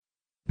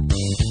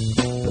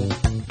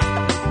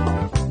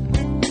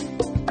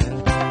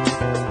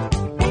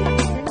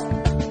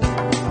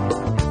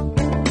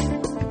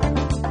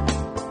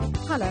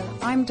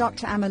I'm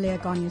Dr. Amalia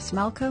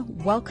Gonyas-Malka.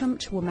 Welcome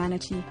to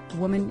Womanity,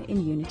 Women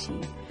in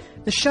Unity,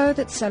 the show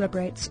that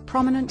celebrates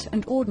prominent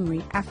and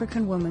ordinary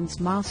African women's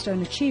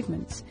milestone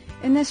achievements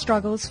in their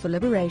struggles for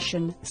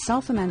liberation,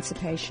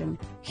 self-emancipation,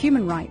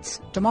 human rights,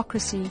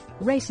 democracy,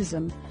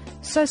 racism,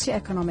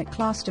 socioeconomic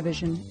class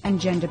division, and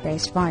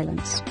gender-based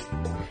violence.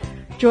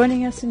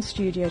 Joining us in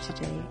studio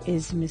today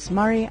is Ms.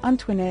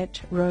 Marie-Antoinette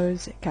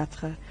Rose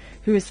Quatre,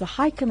 who is the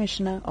High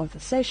Commissioner of the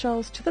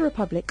Seychelles to the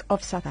Republic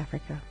of South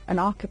Africa, an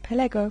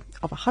archipelago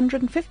of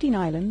 115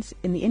 islands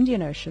in the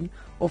Indian Ocean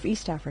off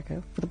East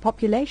Africa with a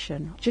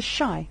population just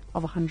shy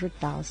of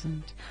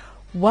 100,000.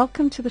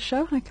 Welcome to the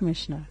show, High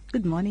Commissioner.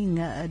 Good morning,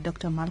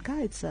 Dr. Malka.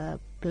 It's a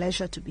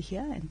pleasure to be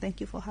here, and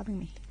thank you for having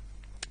me.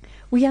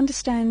 We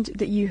understand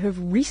that you have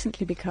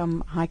recently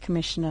become High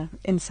Commissioner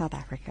in South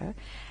Africa.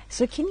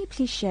 So can you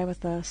please share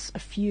with us a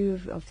few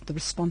of the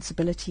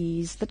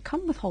responsibilities that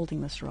come with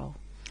holding this role?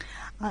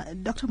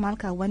 Dr.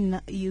 Malka,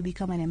 when you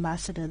become an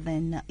ambassador,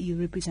 then you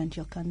represent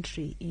your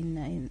country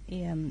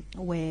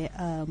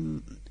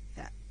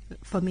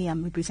for me,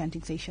 I'm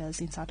representing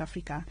Seychelles in South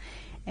Africa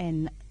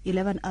and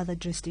 11 other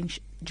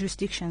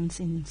jurisdictions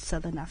in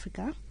Southern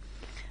Africa.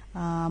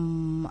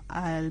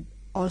 I'll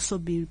also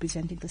be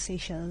representing the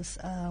Seychelles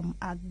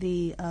at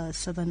the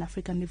Southern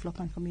African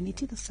Development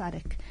Community, the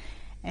SADC,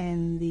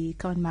 and the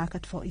Common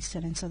Market for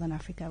Eastern and Southern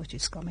Africa, which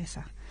is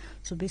COMESA.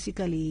 So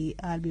basically,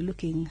 I'll be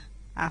looking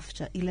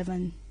after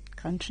 11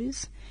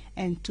 countries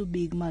and 2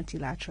 big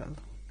multilateral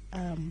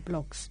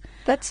blocks.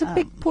 That's a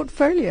big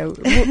portfolio.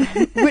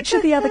 Which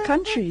are the other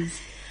countries?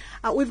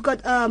 We've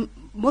got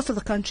most of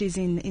the countries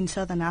in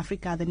Southern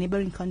Africa, the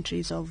neighboring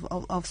countries of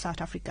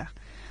South Africa.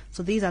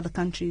 So these are the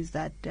countries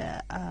that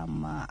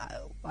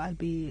I'll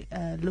be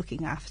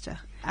looking after.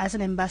 As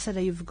an ambassador,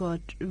 you've got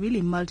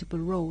really multiple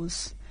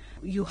roles.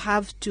 You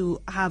have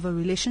to have a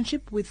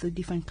relationship with the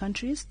different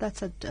countries.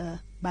 That's at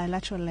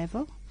bilateral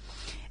level.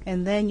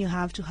 And then you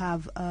have to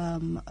have a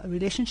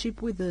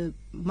relationship with the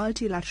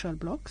multilateral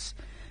blocks,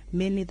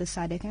 mainly the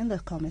SADC and the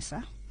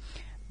COMESA.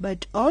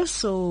 But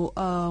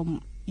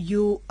also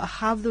you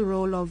have the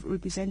role of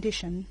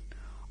representation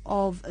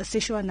of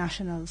Seychelles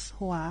nationals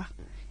who are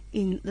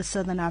in the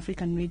Southern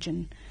African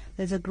region.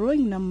 There's a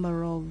growing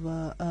number of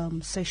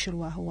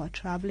Seychellois who are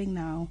traveling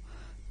now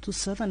to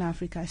Southern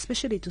Africa,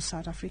 especially to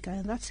South Africa,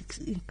 and that's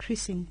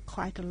increasing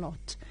quite a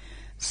lot.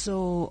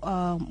 So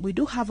we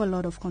do have a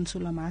lot of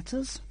consular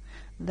matters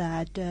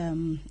that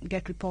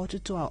get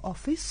reported to our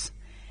office,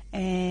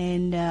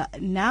 and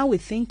now we're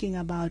thinking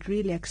about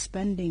really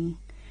expanding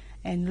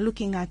and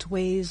looking at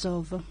ways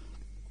of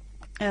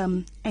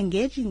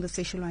engaging the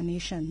Seychellois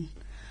nation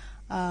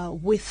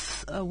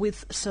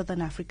with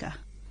Southern Africa,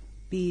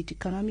 be it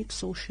economic,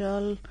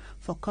 social,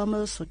 for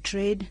commerce, for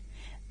trade.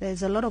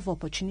 There's a lot of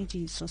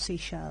opportunities for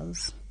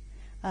Seychelles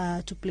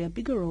to play a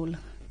bigger role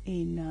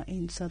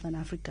in Southern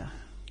Africa.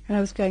 And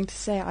I was going to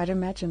say, I'd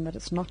imagine that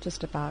it's not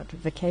just about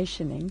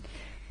vacationing,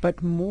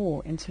 but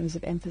more in terms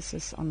of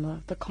emphasis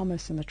on the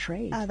commerce and the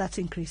trade. That's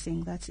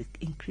increasing. That's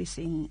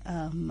increasing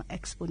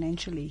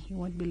exponentially. You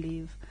won't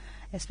believe.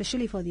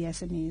 Especially for the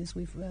SMEs,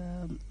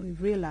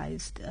 we've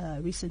realized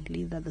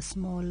recently that the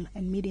small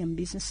and medium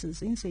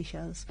businesses in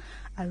Seychelles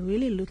are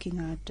really looking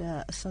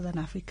at Southern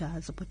Africa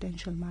as a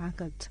potential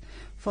market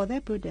for their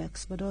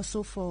products, but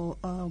also for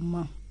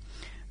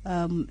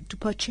to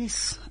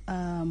purchase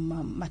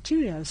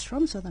materials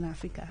from Southern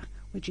Africa,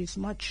 which is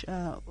much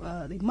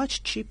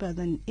cheaper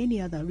than any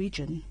other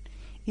region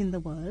in the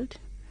world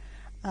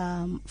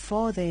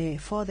for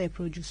their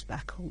produce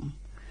back home.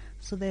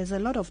 So there's a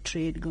lot of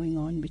trade going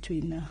on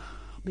between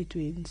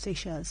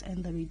Seychelles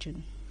and the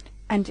region.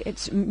 And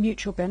it's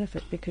mutual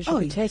benefit because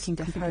you'll be taking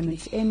definitely.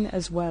 Components in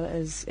as well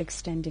as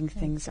extending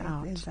things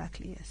out.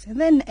 Exactly, yes.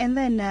 And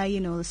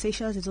then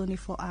Seychelles is only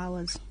 4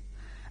 hours,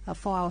 a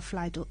 4-hour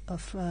flight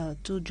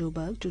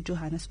to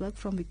Johannesburg,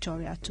 from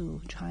Victoria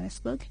to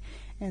Johannesburg.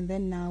 And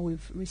then now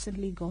we've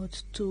recently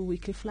got 2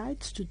 weekly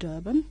flights to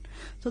Durban.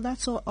 So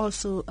that's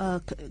also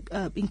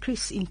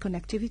increase in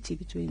connectivity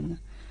between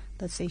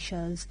the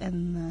Seychelles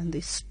and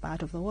this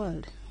part of the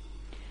world.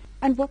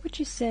 And what would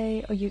you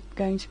say are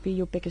going to be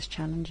your biggest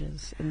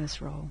challenges in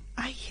this role?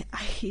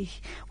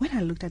 When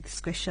I looked at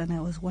this question, I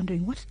was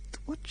wondering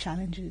what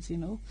challenges,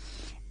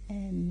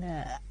 and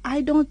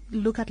I don't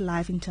look at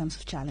life in terms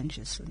of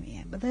challenges for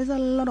me, but there's a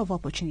lot of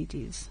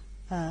opportunities.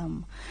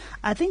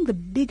 I think the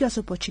biggest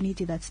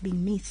opportunity that's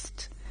being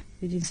missed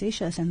within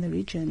Seychelles and the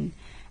region,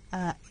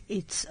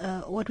 it's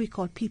what we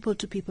call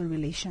people-to-people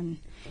relation.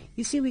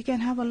 You see, we can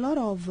have a lot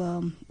of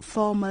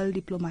formal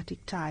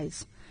diplomatic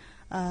ties.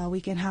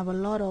 We can have a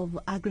lot of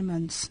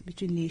agreements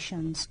between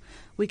nations.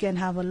 We can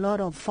have a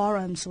lot of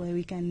forums where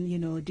we can,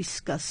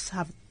 discuss,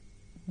 have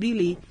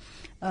a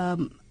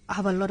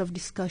lot of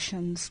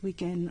discussions. We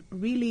can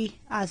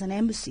really, as an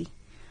embassy,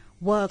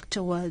 work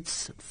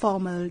towards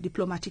formal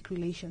diplomatic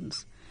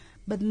relations.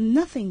 But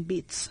nothing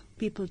beats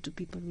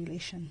people-to-people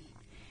relation.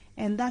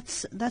 And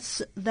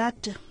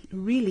that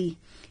really,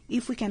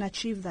 if we can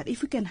achieve that,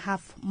 if we can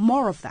have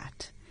more of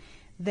that,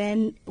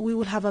 then we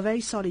will have a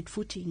very solid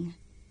footing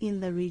in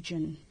the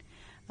region.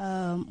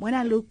 When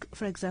I look,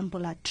 for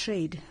example, at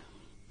trade,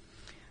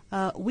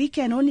 we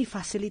can only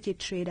facilitate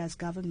trade as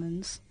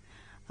governments,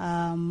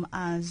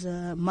 as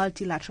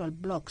multilateral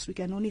blocs. We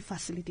can only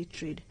facilitate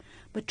trade.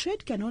 But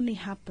trade can only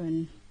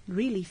happen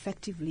really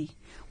effectively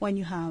when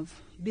you have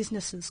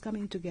businesses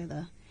coming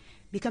together,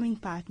 becoming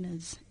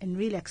partners, and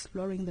really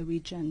exploring the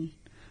region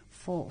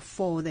for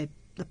the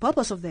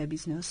purpose of their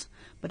business,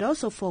 but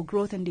also for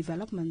growth and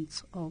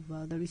development of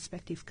the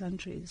respective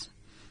countries.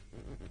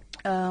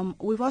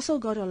 We've also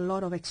got a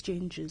lot of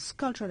exchanges,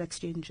 cultural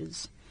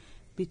exchanges,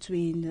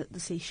 between the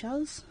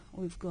Seychelles.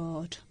 We've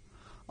got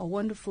a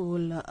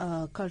wonderful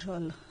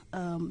cultural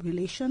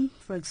relation,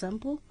 for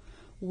example,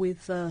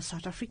 with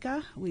South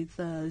Africa, with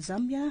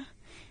Zambia.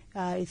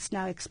 It's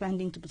now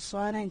expanding to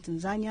Botswana and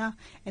Tanzania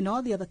and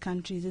all the other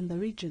countries in the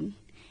region.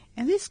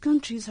 And these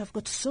countries have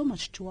got so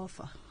much to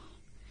offer.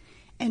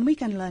 And we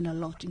can learn a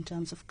lot in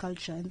terms of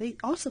culture. And they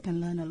also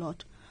can learn a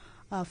lot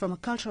from a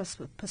cultural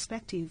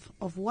perspective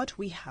of what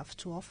we have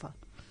to offer.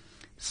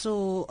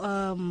 So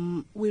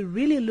we're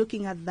really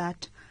looking at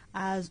that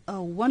as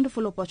a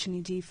wonderful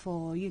opportunity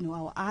for,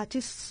 our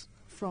artists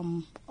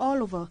from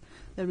all over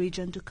the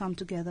region to come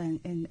together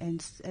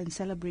and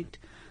celebrate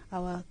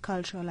our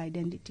cultural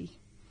identity.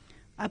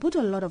 I put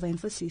a lot of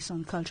emphasis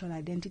on cultural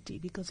identity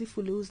because if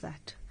we lose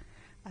that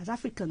as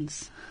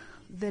Africans,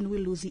 then we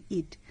lose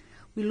it.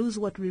 We lose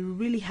what we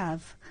really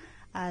have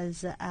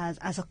as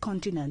a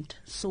continent.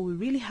 So we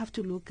really have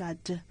to look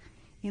at,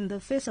 in the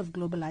face of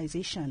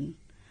globalization,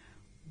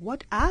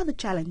 what are the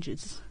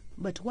challenges,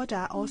 but what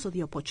are also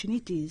the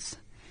opportunities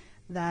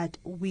that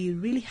we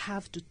really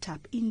have to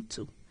tap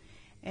into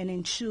and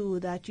ensure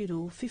that,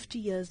 50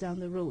 years down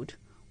the road,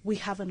 we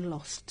haven't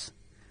lost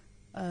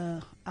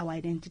our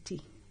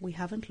identity. We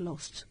haven't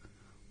lost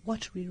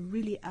what we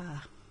really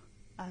are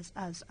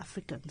as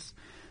Africans.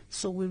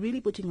 So we're really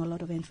putting a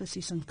lot of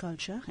emphasis on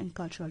culture and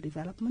cultural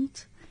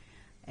development.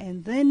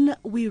 And then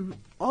we're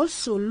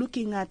also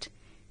looking at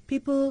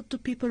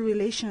people-to-people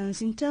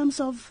relations in terms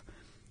of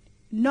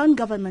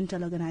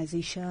non-governmental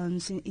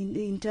organizations,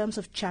 in terms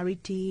of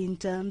charity, in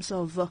terms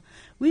of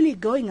really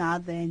going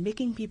out there and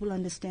making people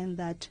understand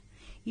that,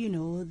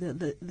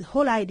 the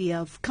whole idea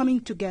of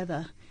coming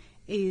together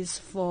is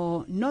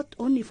for not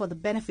only for the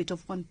benefit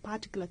of one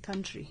particular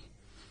country,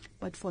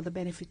 but for the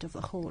benefit of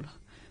the whole.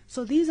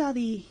 So these are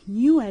the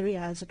new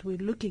areas that we're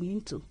looking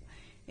into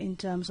in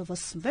terms of a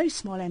very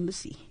small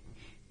embassy,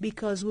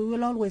 because we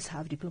will always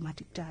have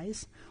diplomatic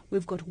ties.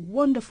 We've got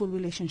wonderful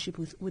relationship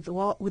with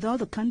all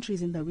the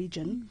countries in the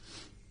region,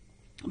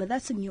 but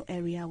that's a new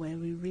area where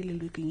we're really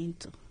looking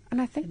into.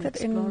 And I think that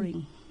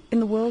exploring. In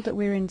the world that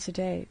we're in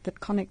today, that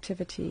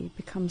connectivity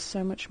becomes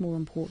so much more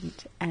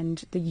important,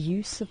 and the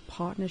use of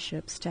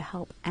partnerships to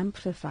help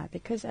amplify,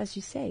 because as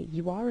you say,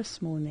 you are a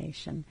small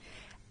nation,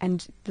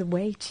 and the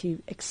way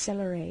to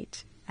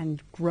accelerate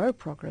and grow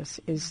progress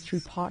is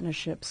through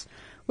partnerships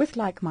with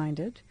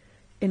like-minded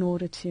in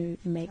order to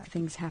make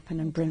things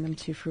happen and bring them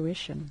to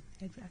fruition.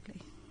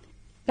 Exactly.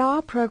 Now,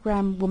 our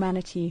program,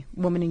 Womanity,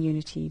 Women in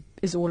Unity,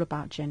 is all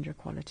about gender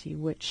equality,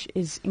 which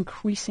is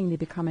increasingly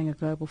becoming a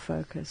global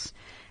focus.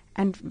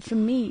 And for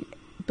me,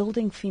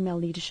 building female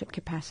leadership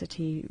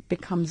capacity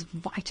becomes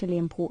vitally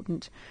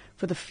important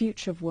for the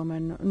future of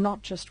women,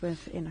 not just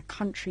within a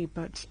country,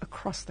 but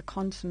across the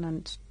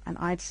continent, and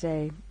I'd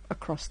say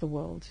across the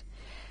world.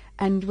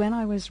 And when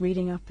I was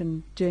reading up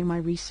and doing my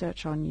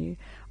research on you,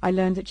 I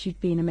learned that you'd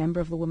been a member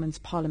of the Women's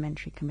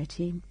Parliamentary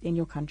Committee in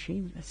your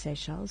country,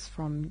 Seychelles,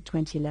 from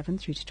 2011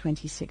 through to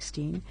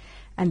 2016.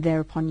 And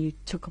thereupon you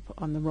took up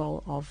on the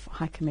role of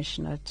High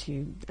Commissioner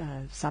to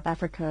South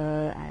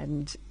Africa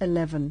and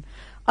 11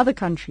 other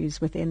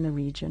countries within the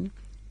region,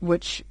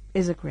 which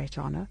is a great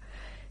honor.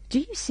 Do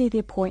you see the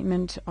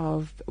appointment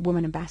of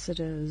women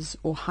ambassadors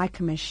or high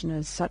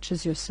commissioners such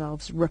as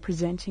yourselves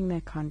representing their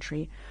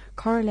country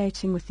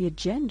correlating with the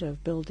agenda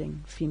of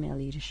building female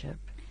leadership?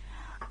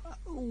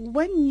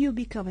 When you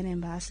become an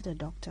ambassador,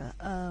 Doctor,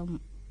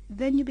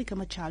 then you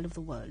become a child of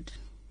the world.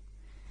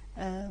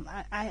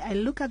 I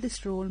look at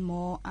this role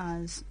more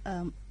as,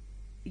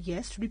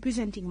 yes,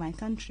 representing my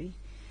country,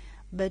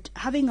 but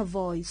having a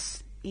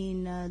voice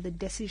in the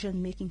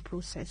decision-making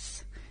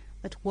process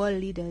that world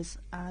leaders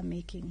are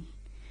making.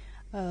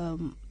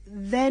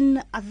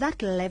 Then at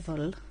that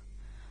level,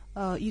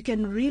 you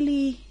can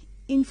really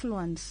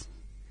influence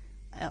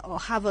or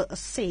have a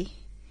say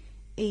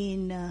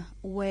in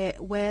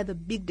where the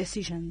big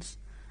decisions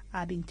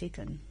are being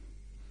taken.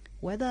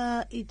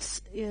 Whether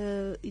it's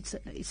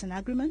an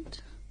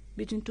agreement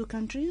between two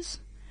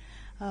countries,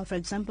 for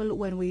example,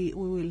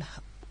 when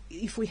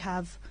if we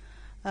have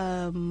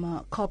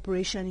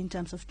cooperation in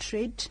terms of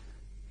trade,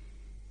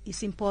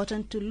 it's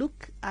important to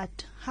look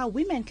at how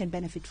women can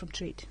benefit from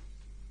trade.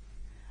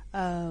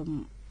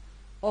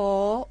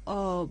 Or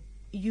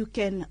you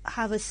can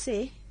have a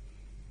say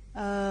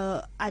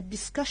at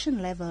discussion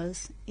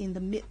levels in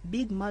the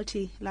big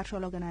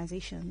multilateral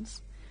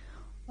organizations,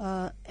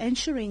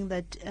 ensuring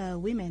that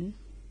women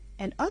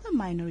and other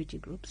minority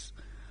groups,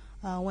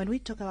 when we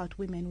talk about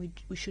women,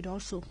 we should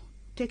also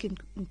take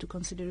into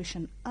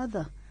consideration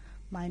other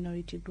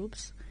minority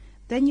groups,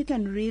 then you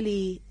can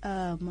really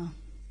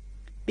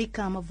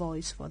become a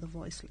voice for the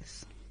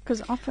voiceless.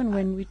 Because often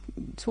when we're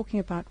talking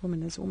about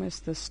women, there's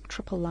almost this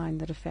triple line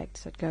that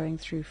affects it, going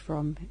through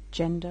from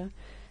gender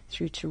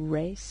through to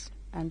race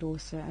and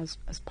also as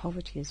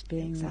poverty as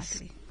being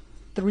Exactly. this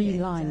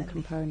three-line Exactly.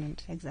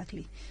 component.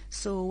 Exactly.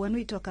 So when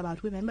we talk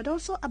about women, but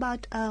also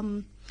about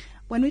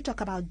when we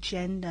talk about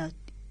gender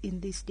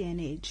in this day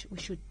and age, we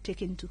should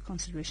take into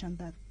consideration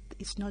that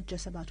it's not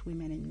just about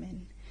women and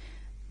men.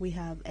 We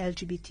have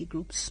LGBT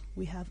groups,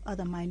 we have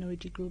other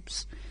minority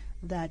groups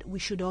that we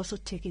should also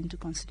take into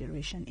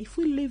consideration. If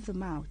we leave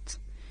them out,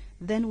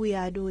 then we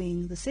are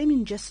doing the same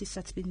injustice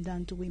that's been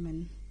done to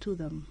women to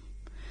them.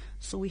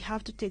 So we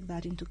have to take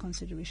that into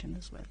consideration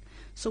as well.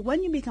 So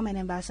when you become an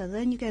ambassador,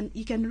 then you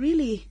can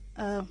really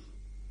come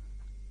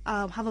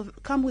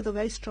with a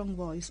very strong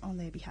voice on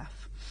their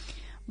behalf.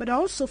 But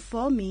also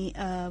for me,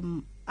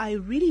 I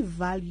really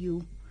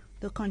value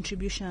the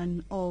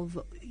contribution of,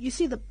 you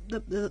see,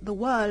 the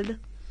world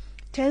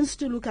tends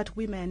to look at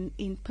women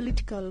in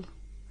political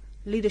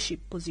leadership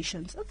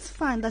positions. That's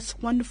fine, that's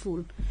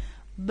wonderful.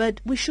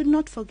 But we should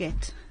not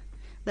forget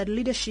that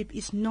leadership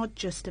is not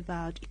just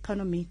about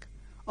economic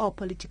or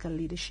political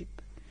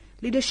leadership.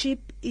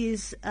 Leadership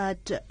is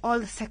at all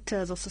the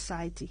sectors of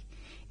society.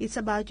 It's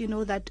about,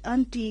 that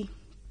auntie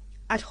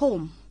at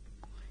home.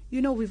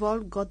 We've all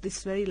got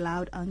this very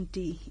loud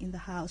auntie in the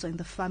house or in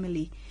the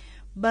family.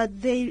 But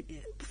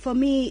for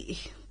me,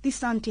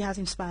 this auntie has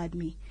inspired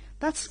me.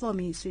 That's, for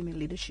me, is female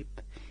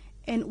leadership.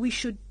 And we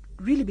should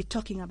really be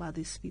talking about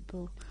these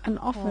people. And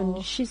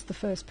often she's the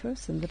first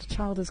person that a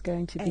child is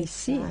going to be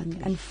seeing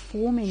Exactly. and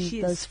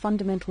forming those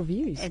fundamental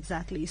views.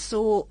 Exactly.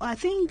 So I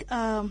think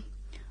a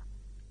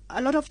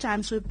lot of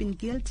times we've been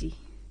guilty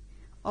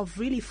of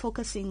really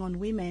focusing on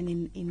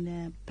women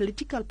in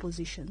political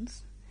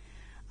positions,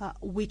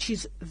 which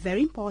is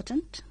very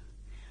important.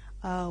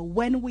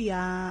 When we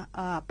are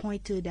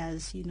appointed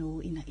as,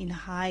 in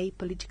high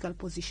political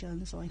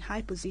positions or in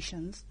high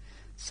positions,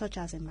 such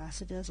as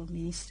ambassadors or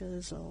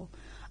ministers or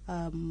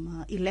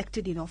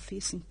elected in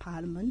office in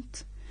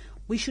parliament,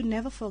 we should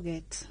never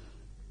forget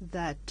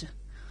that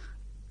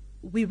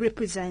we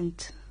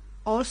represent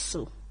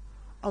also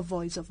a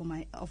voice of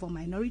a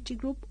minority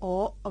group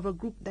or of a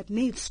group that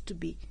needs to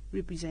be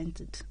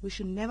represented. We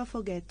should never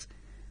forget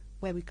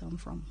where we come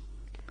from.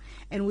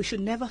 And we should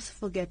never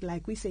forget,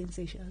 like we say in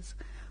Seychelles,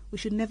 we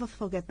should never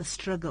forget the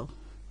struggle,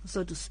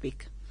 so to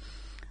speak.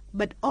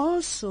 But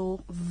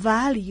also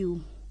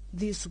value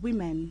these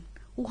women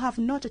who have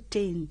not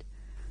attained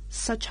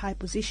such high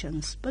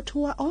positions, but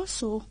who are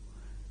also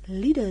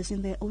leaders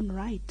in their own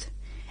right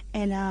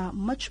and are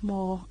much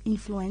more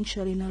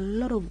influential in a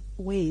lot of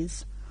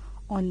ways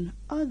on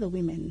other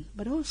women,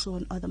 but also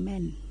on other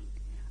men,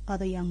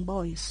 other young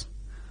boys,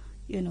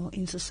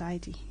 in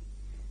society.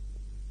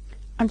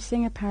 I'm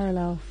seeing a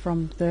parallel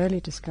from the early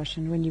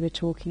discussion when you were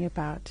talking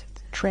about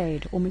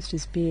trade almost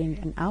as being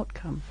an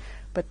outcome,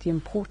 but the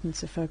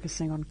importance of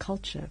focusing on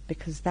culture,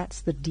 because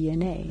that's the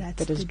DNA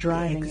that is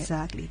driving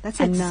exactly. it. That's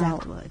and the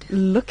exact now, word.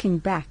 Looking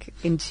back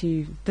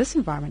into this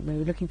environment, where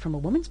we're looking from a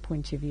woman's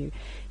point of view,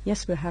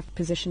 yes, we have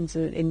positions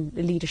in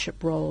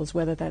leadership roles,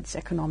 whether that's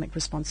economic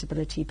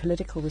responsibility,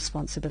 political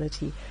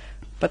responsibility,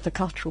 but the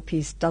cultural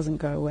piece doesn't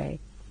go away.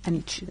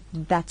 And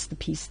that's the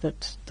piece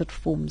that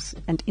forms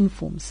and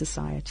informs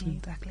society.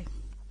 Exactly.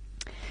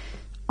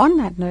 On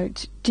that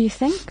note, do you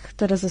think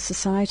that as a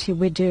society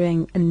we're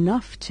doing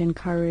enough to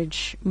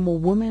encourage more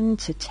women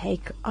to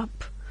take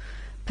up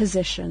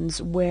positions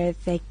where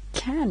they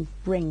can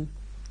bring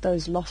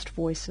those lost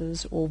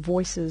voices or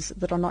voices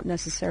that are not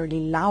necessarily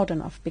loud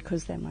enough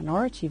because they're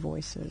minority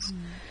voices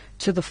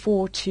to the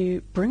fore to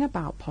bring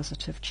about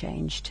positive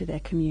change to their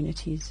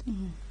communities?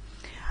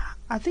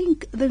 I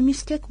think the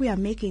mistake we are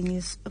making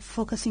is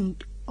focusing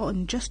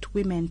on just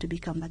women to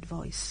become that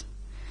voice.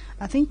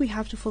 I think we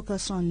have to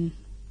focus on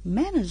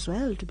men as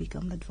well to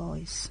become that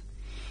voice.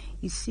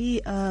 You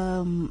see,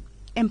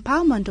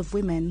 empowerment of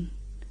women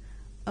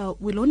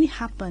will only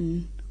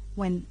happen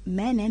when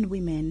men and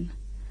women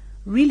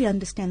really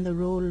understand the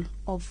role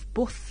of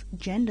both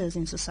genders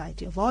in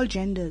society, of all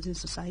genders in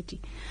society.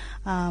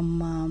 I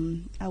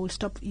will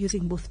stop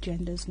using both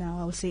genders now.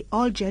 I will say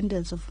all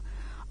genders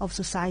of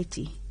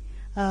society.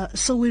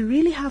 So we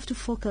really have to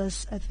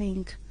focus, I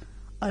think,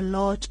 a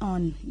lot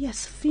on,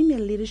 yes, female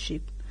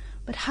leadership,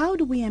 but how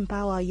do we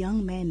empower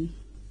young men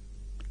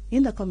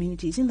in the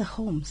communities, in the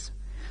homes,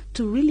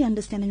 to really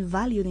understand and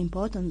value the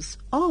importance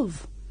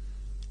of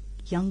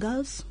young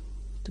girls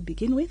to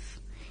begin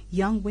with,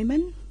 young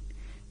women,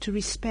 to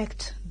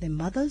respect their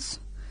mothers,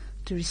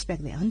 to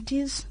respect their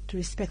aunties, to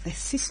respect their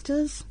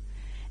sisters,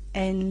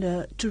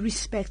 and to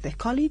respect their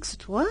colleagues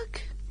at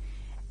work,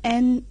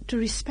 and to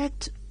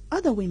respect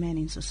other women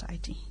in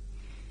society.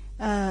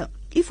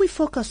 If we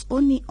focus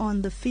only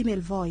on the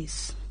female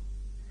voice,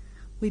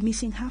 we're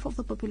missing half of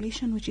the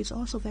population, which is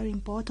also very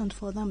important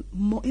for them,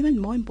 even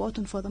more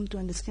important for them to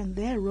understand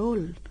their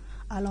role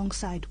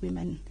alongside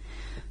women.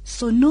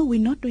 So no, we're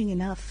not doing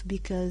enough,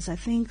 because I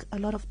think a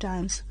lot of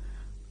times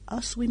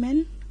us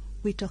women,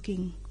 we're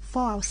talking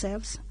for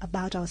ourselves,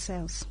 about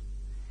ourselves.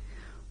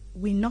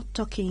 We're not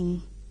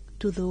talking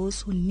to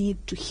those who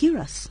need to hear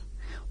us.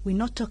 We're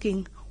not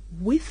talking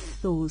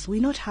with those.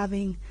 We're not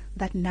having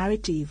that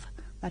narrative,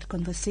 that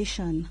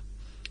conversation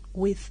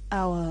with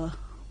our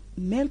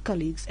male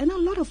colleagues. And a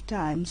lot of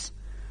times,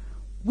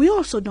 we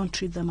also don't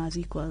treat them as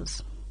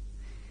equals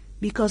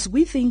because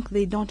we think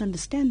they don't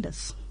understand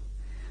us.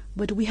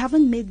 But we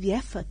haven't made the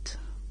effort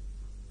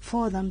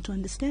for them to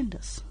understand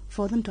us,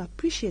 for them to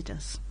appreciate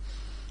us.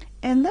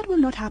 And that will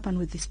not happen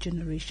with this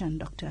generation,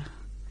 Doctor.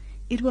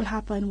 It will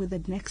happen with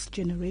the next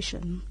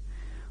generation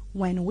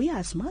when we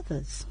as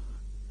mothers,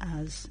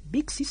 as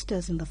big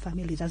sisters in the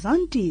families, as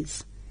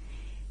aunties,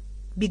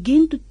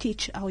 begin to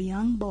teach our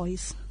young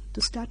boys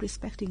to start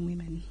respecting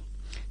women,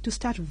 to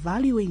start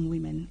valuing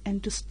women,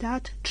 and to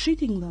start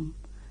treating them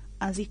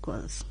as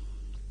equals.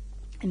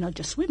 And not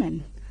just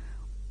women,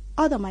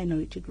 other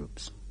minority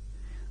groups,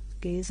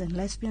 gays and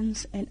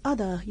lesbians and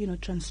other,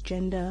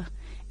 transgender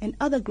and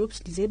other groups,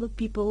 disabled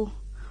people.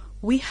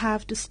 We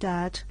have to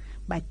start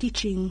by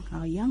teaching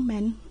our young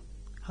men,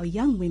 our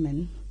young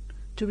women,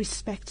 to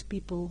respect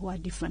people who are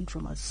different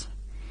from us.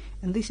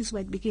 And this is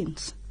where it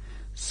begins.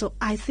 So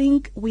I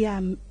think we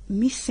are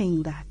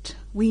missing that.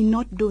 We're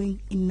not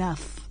doing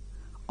enough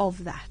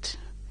of that.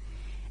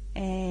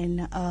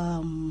 And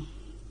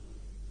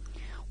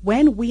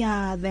when we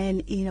are then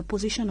in a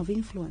position of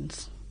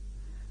influence,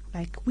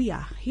 like we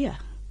are here,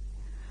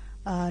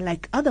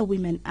 like other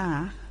women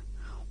are,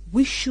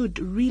 we should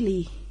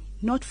really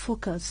not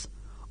focus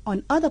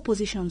on other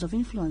positions of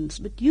influence,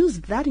 but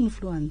use that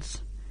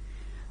influence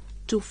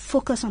to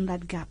focus on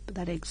that gap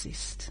that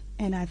exists.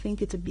 And I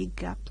think it's a big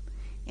gap.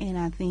 And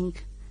I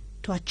think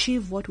to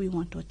achieve what we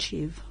want to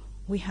achieve,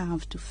 we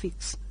have to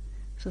fix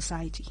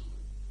society.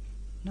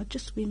 Not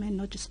just women,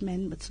 not just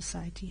men, but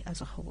society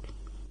as a whole.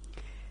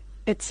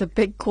 It's a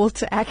big call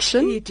to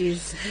action. It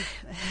is.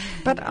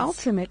 But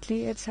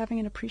ultimately, it's having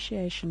an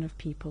appreciation of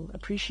people,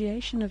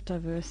 appreciation of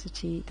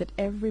diversity, that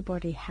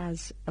everybody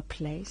has a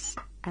place,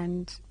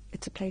 and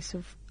it's a place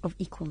of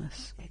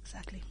equalness.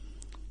 Exactly.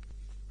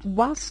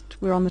 Whilst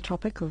we're on the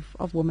topic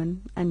of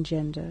women and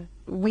gender,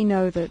 we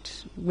know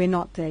that we're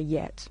not there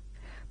yet.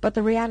 But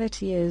the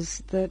reality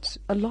is that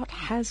a lot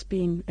has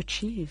been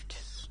achieved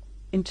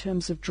in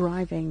terms of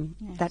driving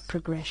that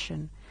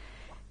progression.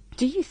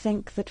 Do you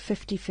think that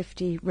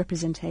 50-50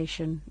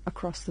 representation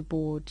across the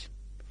board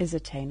is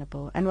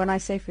attainable? And when I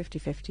say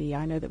 50-50,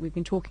 I know that we've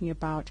been talking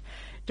about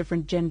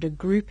different gender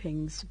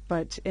groupings,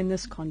 but in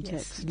this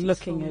context,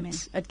 looking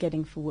at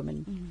getting for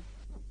women. Mm.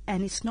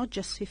 And it's not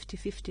just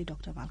 50-50,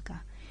 Dr.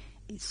 Malka.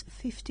 It's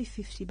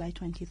 50-50 by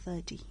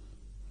 2030.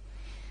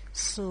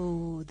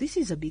 So this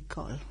is a big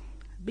call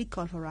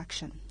for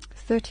action.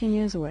 13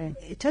 years away.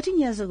 13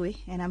 years away,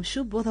 and I'm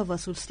sure both of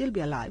us will still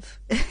be alive.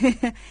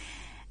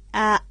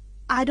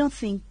 I don't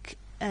think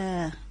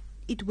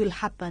it will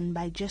happen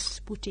by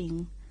just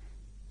putting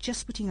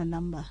a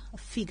number, a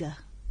figure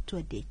to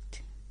a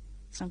date.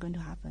 It's not going to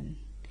happen.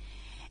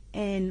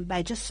 And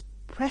by just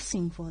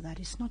pressing for that,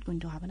 it's not going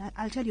to happen.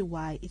 I'll tell you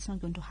why it's not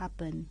going to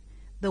happen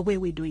the way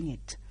we're doing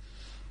it.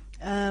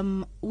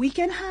 We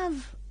can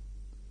have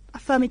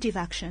affirmative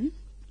action.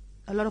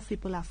 A lot of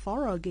people are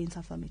for or against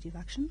affirmative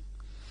action.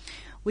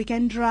 We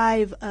can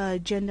drive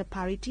gender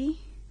parity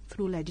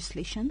through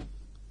legislation.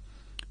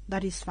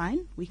 That is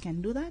fine. We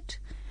can do that.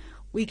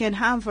 We can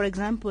have, for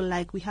example,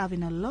 like we have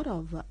in a lot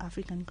of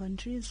African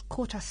countries,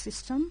 quota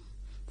system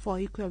for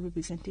equal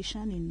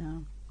representation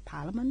in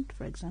parliament,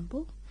 for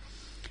example.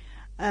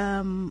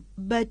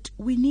 But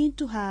we need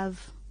to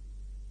have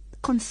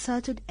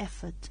concerted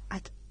effort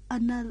at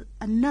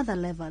another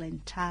level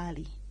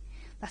entirely.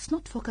 That's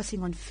not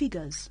focusing on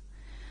figures,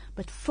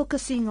 but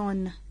focusing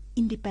on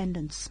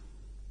independence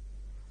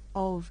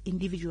of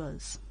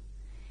individuals.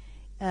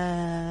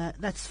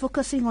 That's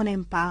focusing on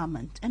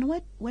empowerment. And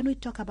when we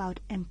talk about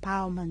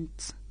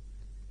empowerment,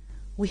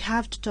 we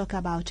have to talk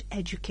about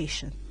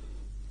education.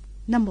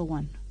 Number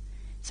one,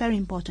 it's very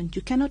important.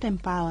 You cannot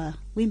empower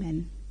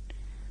women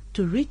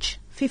to reach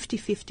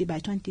 50-50 by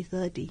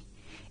 2030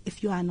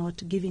 if you are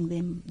not giving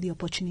them the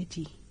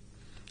opportunity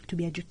to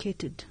be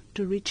educated,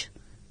 to reach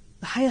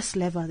the highest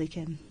level they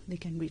can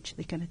reach,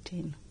 they can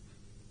attain.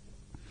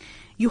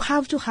 You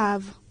have to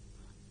have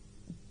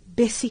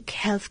basic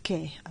health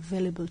care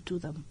available to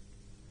them,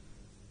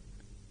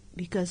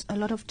 because a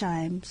lot of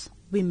times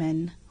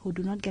women who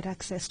do not get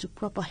access to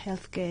proper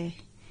health care,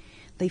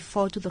 they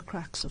fall to the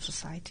cracks of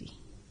society.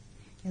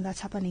 And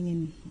that's happening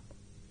in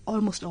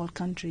almost all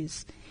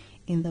countries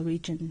in the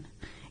region.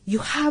 You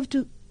have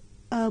to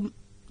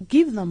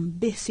give them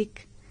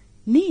basic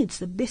needs,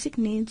 the basic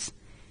needs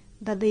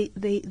that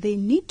they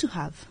need to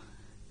have,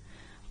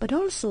 but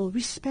also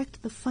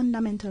respect the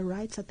fundamental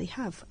rights that they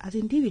have as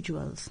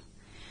individuals.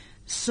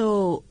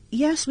 So,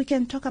 yes, we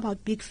can talk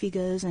about big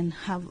figures and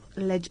have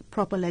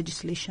proper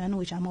legislation,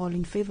 which I'm all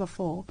in favor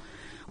for,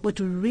 but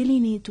we really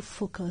need to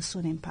focus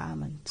on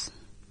empowerment.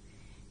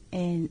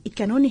 And it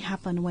can only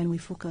happen when we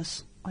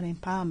focus on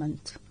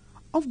empowerment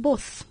of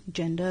both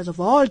genders, of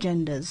all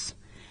genders.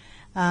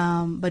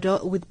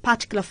 but with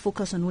particular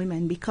focus on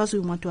women because we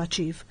want to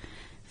achieve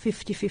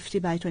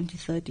 50-50 by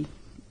 2030.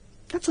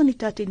 That's only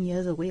 13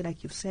 years away,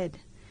 like you've said.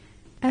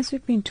 As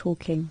we've been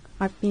talking,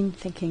 I've been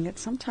thinking that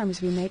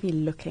sometimes we may be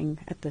looking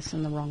at this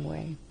in the wrong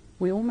way.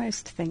 We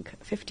almost think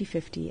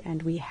 50-50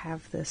 and we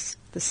have this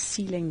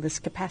ceiling, this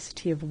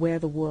capacity of where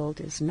the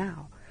world is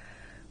now.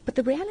 But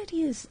the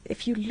reality is,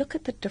 if you look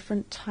at the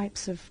different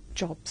types of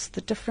jobs,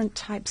 the different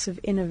types of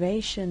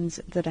innovations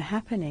that are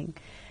happening,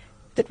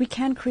 that we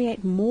can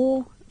create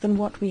more than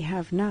what we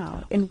have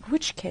now, in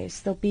which case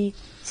there'll be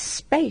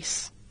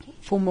space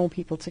for more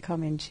people to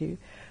come into,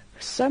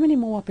 so many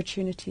more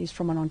opportunities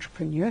from an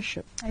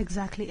entrepreneurship.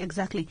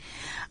 Exactly.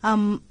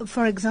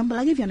 For example,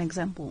 I'll give you an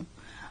example.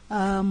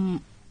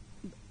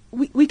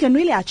 We can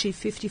really achieve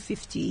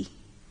 50-50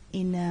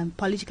 in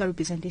political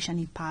representation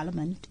in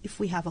Parliament if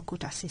we have a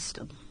quota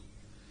system.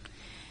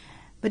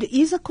 But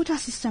is a quota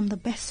system the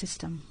best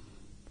system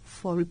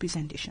for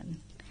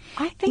representation?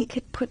 I think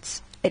it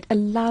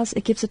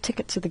gives a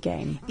ticket to the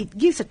game. It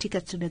gives a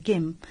ticket to the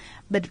game,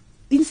 but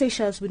in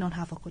Seychelles we don't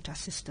have a quota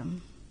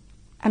system.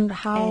 And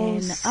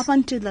up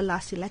until the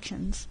last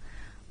elections,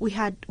 we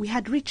had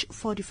reached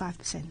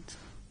 45%.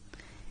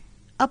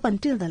 Up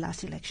until the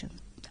last election.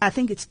 I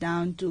think it's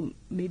down to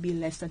maybe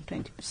less than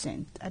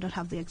 20%. I don't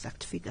have the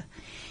exact figure.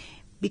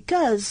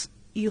 Because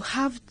you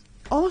have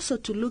also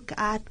to look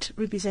at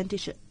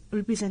representation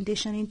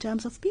in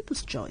terms of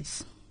people's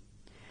choice.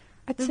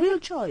 Real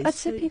choice. I'd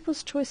say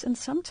people's choice, and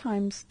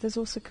sometimes there's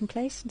also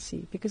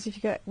complacency, because if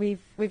you go,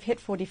 we've hit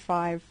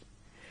 45,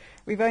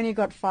 we've only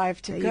got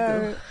 5 to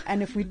go,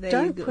 and if we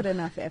don't put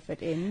enough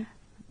effort in,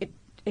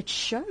 it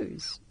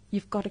shows.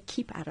 You've got to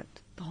keep at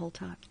it the whole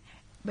time.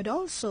 But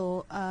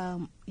also,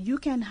 you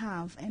can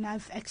have, and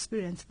I've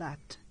experienced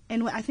that,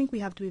 and I think we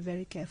have to be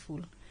very careful.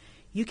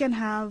 You can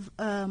have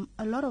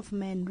a lot of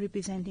men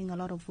representing a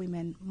lot of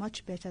women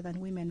much better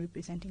than women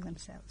representing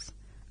themselves.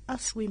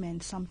 Us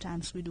women,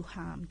 sometimes we do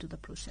harm to the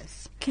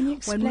process. Can you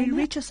explain when we that?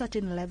 reach a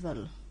certain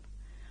level,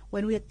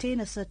 when we attain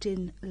a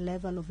certain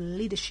level of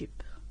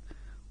leadership,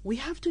 we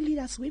have to lead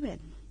as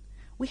women.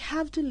 We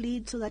have to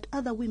lead so that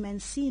other women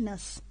see in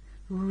us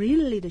real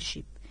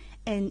leadership,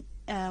 and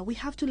we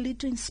have to lead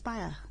to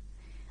inspire.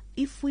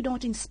 If we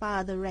don't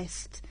inspire the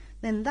rest,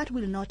 then that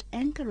will not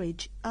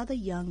encourage other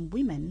young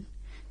women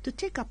to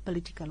take up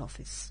political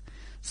office.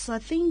 So I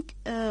think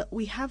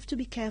we have to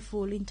be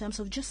careful in terms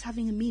of just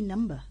having a mere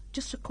number,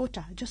 just a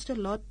quota, just a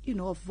lot,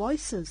 of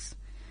voices.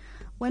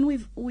 When we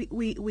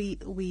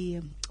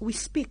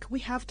speak, we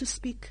have to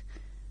speak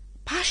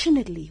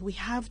passionately. We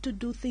have to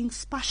do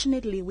things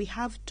passionately. We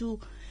have to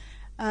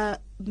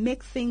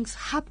make things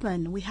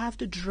happen. We have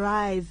to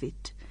drive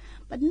it.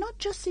 But not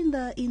just in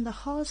the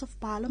halls of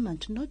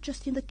Parliament, not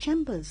just in the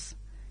chambers,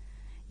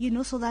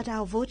 so that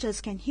our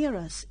voters can hear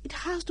us. It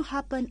has to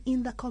happen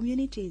in the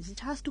communities.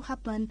 It has to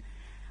happen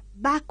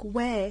back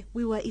where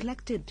we were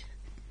elected.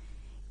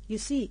 You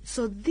see,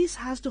 so this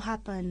has to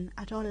happen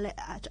at all.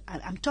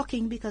 I'm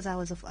talking because I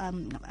was a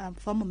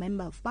former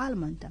member of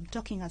Parliament. I'm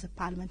talking as a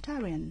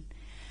parliamentarian.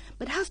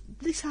 But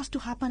this has to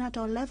happen at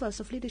all levels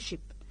of leadership.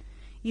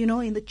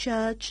 In the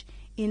church,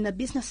 in the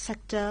business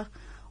sector,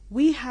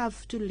 we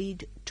have to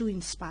lead to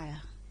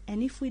inspire.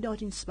 And if we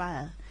don't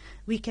inspire,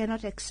 we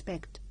cannot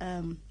expect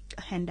a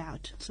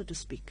handout, so to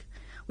speak.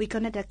 We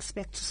cannot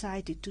expect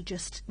society to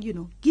just,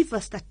 give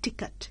us that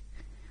ticket.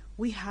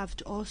 We have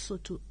to also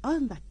to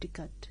earn that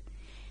ticket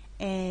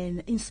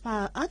and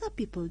inspire other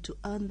people to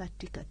earn that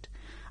ticket.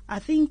 I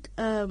think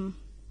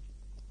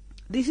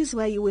this is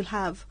where you will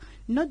have,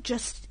 not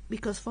just,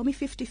 because for me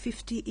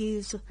 50-50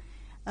 is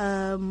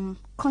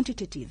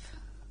quantitative,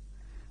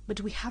 but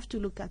we have to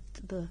look at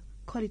the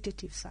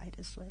qualitative side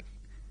as well.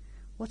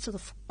 What sort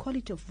of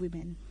quality of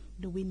women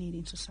do we need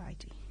in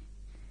society?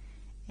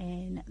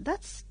 And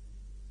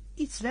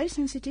it's very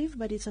sensitive,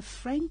 but it's a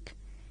frank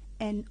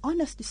and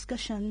honest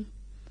discussion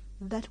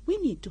that we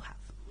need to have.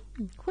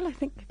 Well, I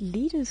think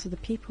leaders are the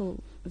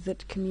people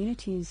that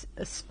communities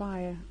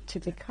aspire to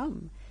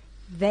become.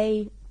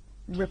 They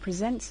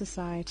represent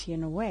society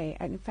in a way,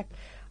 and in fact,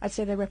 I'd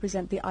say they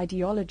represent the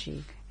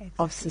ideology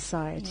of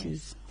society,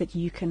 yes, that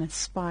you can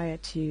aspire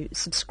to,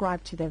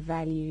 subscribe to their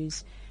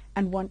values,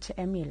 and want to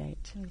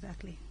emulate.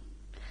 Exactly.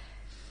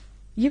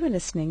 You are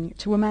listening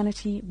to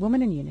Womanity,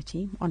 Woman in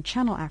Unity on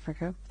Channel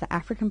Africa, the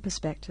African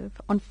Perspective,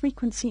 on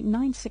frequency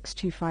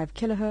 9625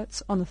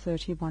 kilohertz on the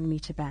 31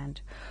 meter band.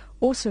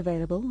 Also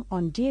available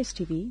on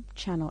DSTV,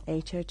 Channel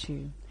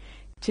 802.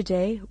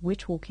 Today, we're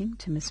talking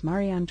to Miss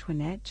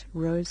Marie-Antoinette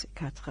Rose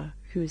Quatre,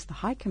 who is the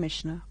High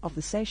Commissioner of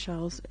the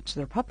Seychelles to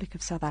the Republic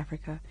of South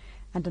Africa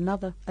and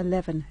another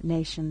 11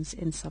 nations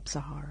in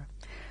Sub-Sahara.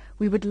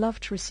 We would love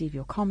to receive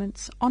your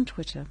comments on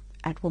Twitter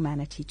at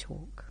Womanity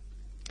Talk.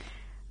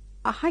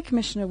 High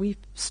Commissioner, we've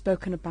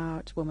spoken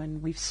about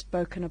women, we've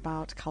spoken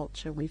about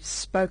culture, we've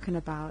spoken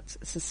about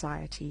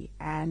society,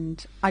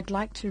 and I'd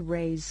like to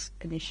raise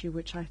an issue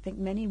which I think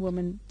many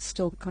women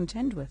still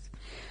contend with,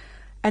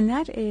 and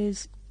that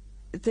is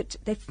that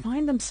they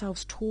find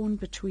themselves torn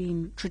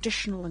between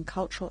traditional and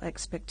cultural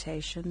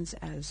expectations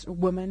as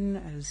women,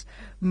 as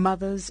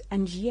mothers,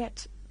 and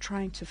yet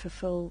trying to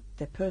fulfill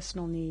their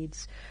personal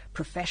needs,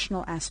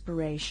 professional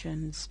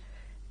aspirations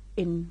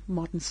in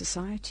modern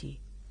society.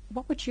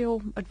 What would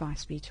your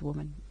advice be to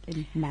women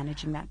in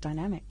managing that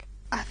dynamic?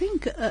 I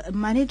think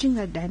managing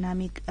that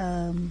dynamic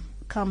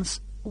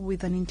comes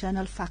with an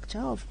internal factor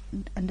of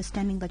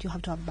understanding that you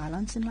have to have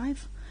balance in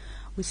life.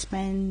 We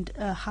spend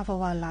half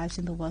of our lives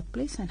in the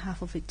workplace and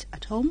half of it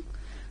at home.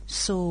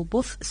 So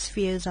both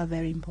spheres are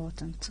very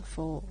important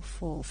for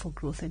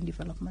growth and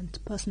development,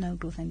 personal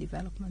growth and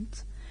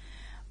development.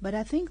 But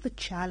I think the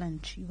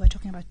challenge, you were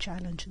talking about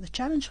challenge, the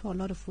challenge for a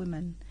lot of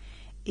women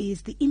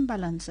is the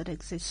imbalance that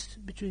exists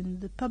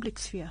between the public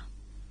sphere.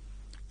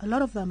 A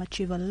lot of them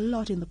achieve a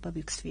lot in the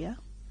public sphere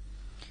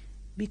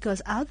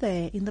because out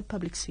there in the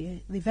public sphere,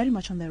 they're very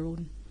much on their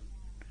own.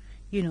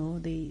 You know,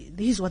 this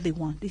is what they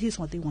want. This is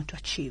what they want to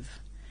achieve.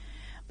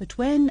 But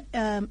when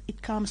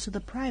it comes to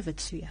the private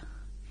sphere,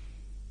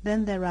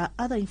 then there are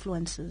other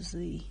influences,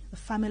 the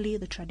family,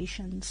 the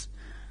traditions,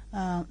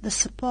 the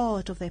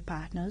support of their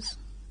partners.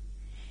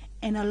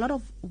 And a lot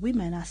of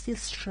women are still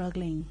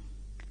struggling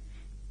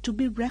to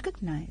be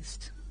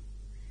recognized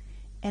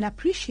and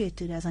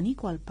appreciated as an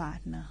equal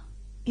partner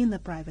in the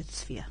private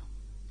sphere.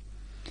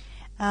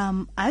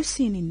 I've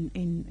seen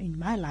in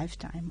my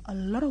lifetime a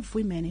lot of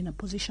women in a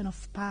position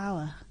of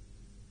power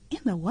in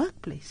the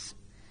workplace,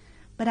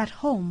 but at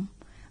home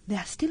they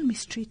are still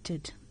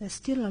mistreated. There's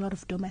still a lot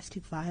of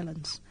domestic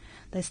violence.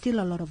 There's still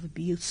a lot of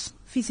abuse,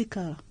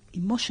 physical,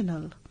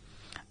 emotional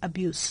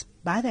abuse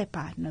by their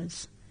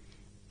partners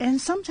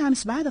and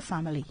sometimes by the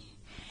family.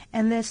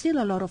 And there's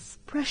still a lot of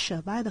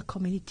pressure by the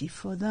community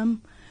for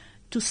them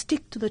to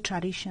stick to the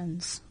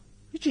traditions,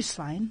 which is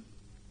fine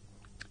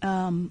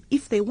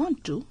if they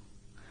want to.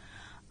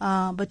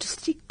 But to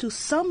stick to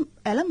some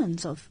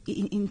elements of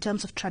in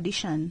terms of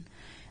tradition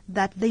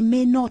that they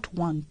may not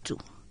want to.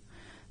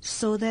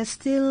 So there's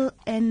still,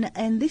 and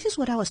this is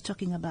what I was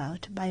talking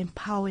about, by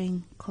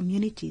empowering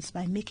communities,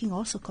 by making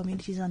also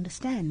communities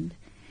understand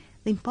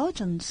the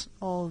importance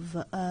of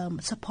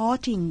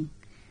supporting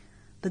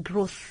the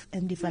growth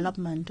and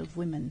development of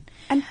women.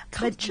 And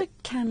culture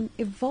can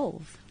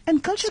evolve.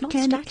 And culture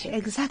can, static.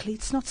 Exactly,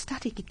 it's not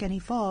static, it can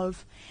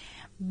evolve.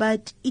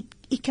 But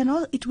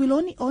it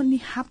will only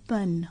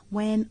happen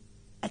when,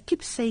 I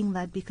keep saying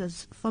that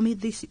because for me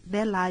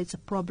there lies a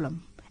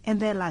problem and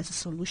there lies a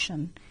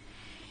solution.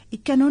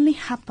 It can only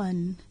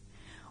happen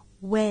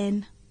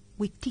when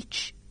we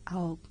teach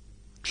our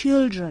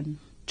children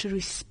to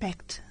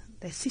respect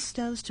their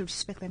sisters, to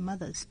respect their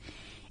mothers.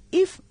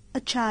 If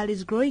a child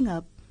is growing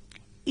up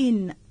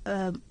in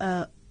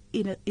a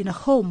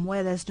home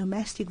where there's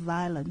domestic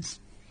violence,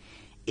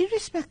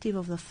 irrespective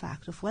of the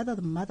fact of whether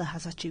the mother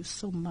has achieved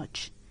so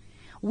much,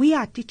 we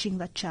are teaching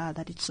that child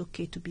that it's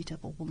okay to beat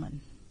up a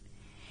woman.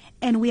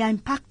 And we are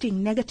impacting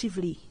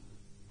negatively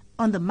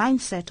on the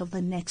mindset of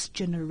the next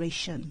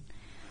generation.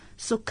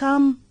 So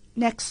come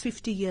next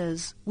 50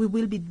 years, we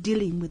will be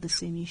dealing with the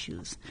same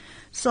issues.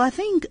 So I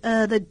think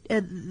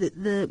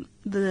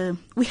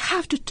we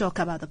have to talk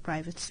about the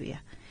private sphere.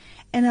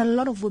 And a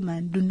lot of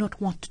women do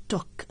not want to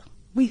talk.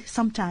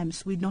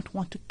 Sometimes we don't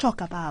want to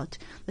talk about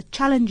the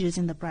challenges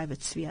in the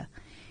private sphere,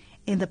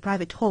 in the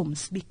private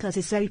homes, because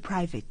it's very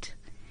private.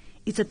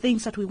 It's the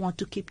things that we want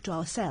to keep to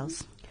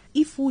ourselves.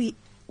 If we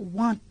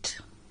want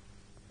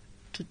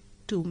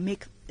to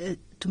make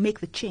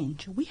the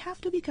change, we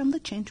have to become the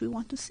change we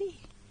want to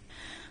see.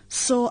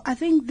 So I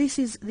think this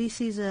is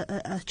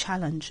a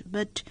challenge.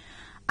 But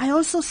I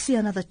also see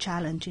another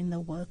challenge in the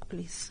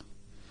workplace.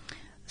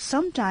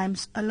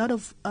 Sometimes a lot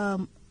of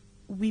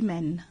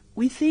women,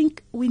 we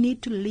think we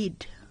need to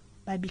lead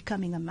by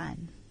becoming a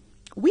man.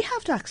 We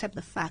have to accept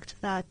the fact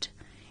that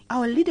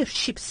our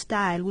leadership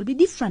style will be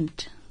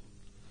different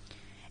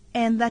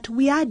and that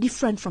we are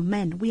different from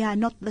men. We are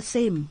not the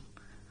same.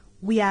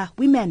 We are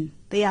women.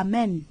 They are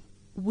men.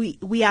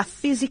 We are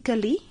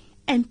physically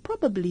and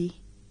probably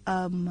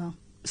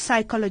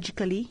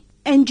psychologically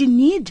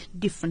engineered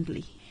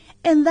differently.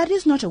 And that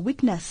is not a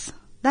weakness.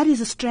 That is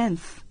a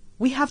strength.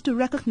 We have to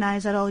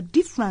recognize that our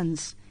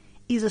difference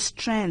is a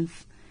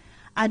strength.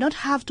 I don't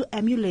have to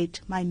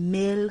emulate my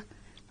male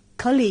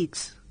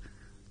colleagues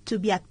to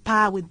be at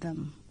par with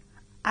them.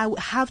 I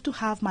have to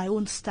have my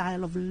own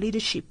style of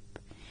leadership.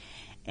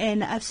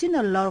 And I've seen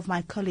a lot of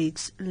my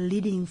colleagues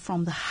leading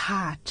from the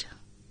heart,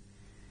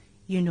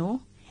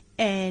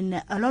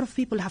 and a lot of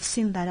people have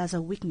seen that as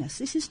a weakness.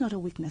 This is not a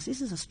weakness.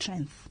 This is a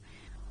strength.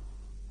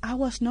 I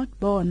was not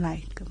born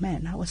like a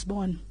man. I was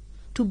born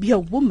to be a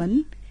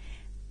woman,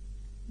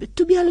 but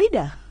to be a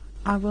leader.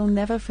 I will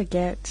never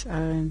forget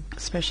an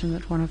expression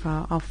that one of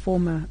our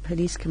former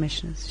police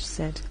commissioners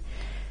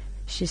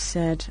She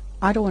said,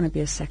 I don't want to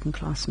be a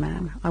second-class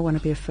man. I want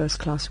to be a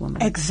first-class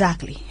woman.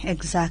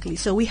 Exactly.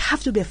 So we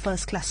have to be a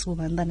first-class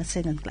woman than a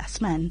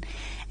second-class man.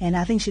 And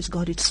I think she's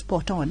got it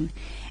spot on.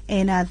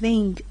 And I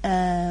think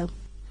that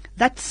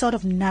sort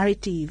of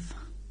narrative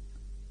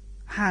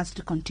has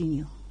to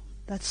continue.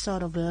 That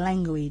sort of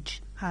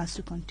language has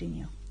to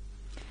continue.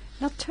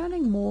 Now,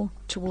 turning more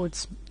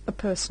towards a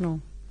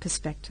personal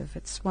perspective,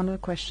 it's one of the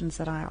questions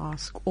that I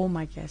ask all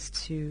my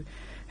guests who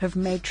have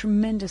made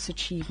tremendous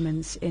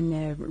achievements in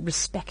their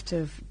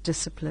respective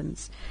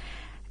disciplines.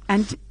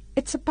 And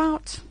it's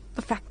about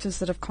the factors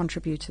that have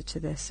contributed to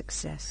their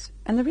success.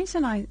 And the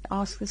reason I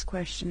ask this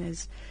question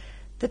is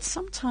that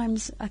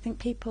sometimes I think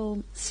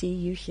people see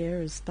you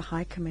here as the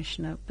High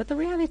Commissioner, but the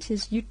reality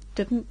is you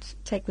didn't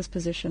take this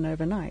position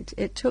overnight.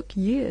 It took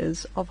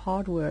years of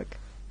hard work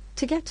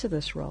to get to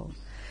this role.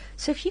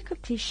 So if you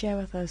could please share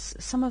with us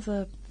some of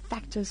the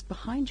factors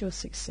behind your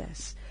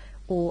success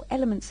or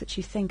elements that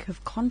you think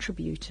have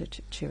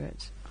contributed to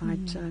it, I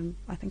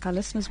think our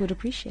listeners would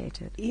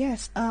appreciate it.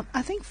 Yes,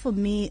 I think for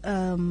me,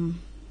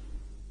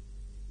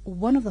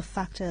 one of the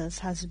factors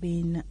has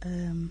been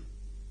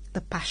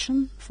the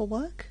passion for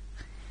work,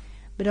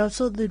 but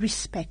also the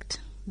respect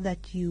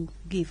that you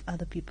give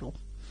other people.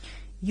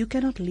 You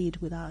cannot lead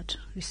without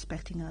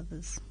respecting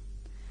others.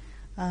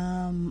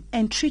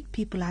 And treat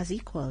people as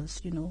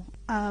equals,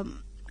 I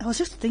was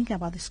just thinking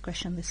about this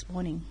question this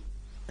morning.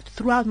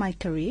 Throughout my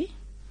career,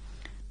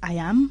 I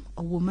am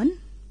a woman,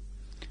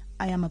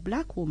 I am a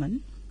black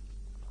woman,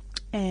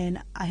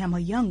 and I am a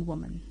young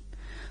woman.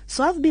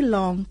 So I've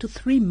belonged to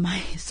three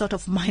sort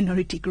of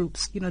minority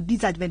groups,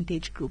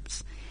 disadvantaged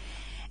groups.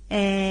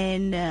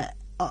 And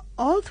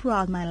all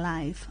throughout my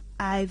life,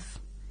 I've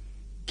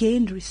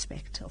gained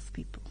respect of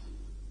people.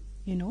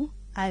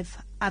 I've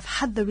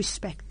had the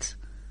respect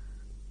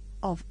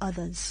of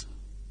others.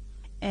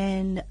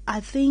 And I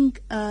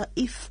think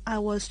if I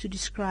was to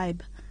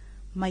describe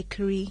my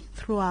career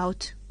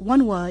throughout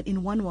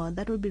in one word,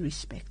 that would be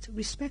respect.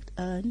 Respect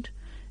earned,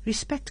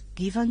 respect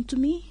given to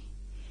me,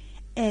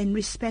 and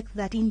respect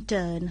that in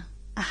turn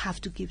I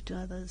have to give to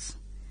others.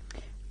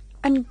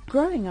 And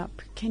growing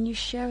up, can you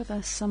share with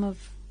us some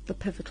of the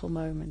pivotal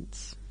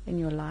moments in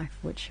your life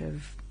which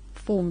have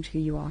formed who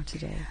you are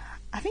today?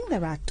 I think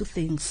there are two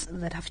things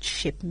that have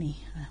shaped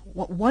me.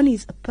 One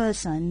is a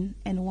person,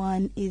 and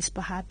one is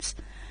perhaps,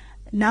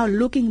 now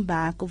looking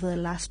back over the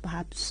last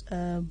perhaps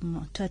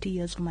 30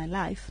 years of my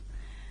life,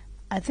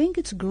 I think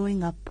it's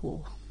growing up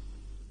poor.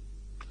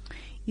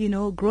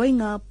 Growing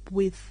up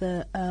with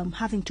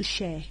having to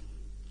share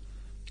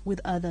with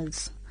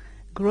others.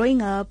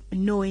 Growing up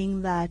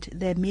knowing that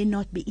there may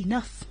not be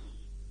enough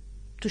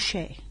to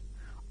share,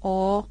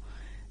 or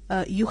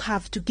you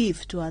have to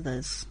give to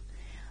others.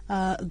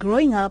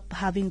 Growing up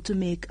having to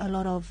make a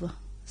lot of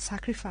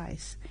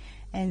sacrifice,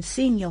 and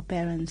seeing your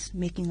parents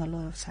making a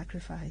lot of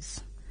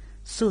sacrifice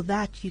so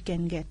that you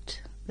can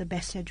get the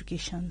best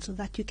education, so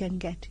that you can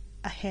get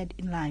ahead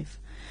in life.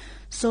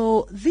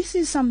 So this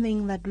is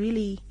something that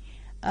really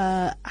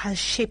has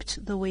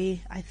shaped the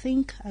way I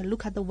think, I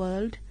look at the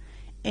world,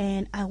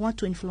 and I want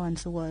to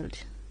influence the world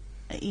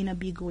in a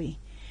big way.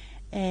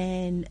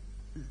 And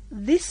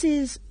this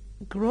is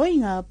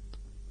growing up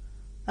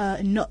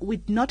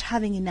with not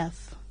having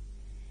enough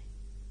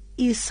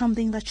is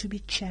something that should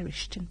be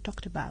cherished and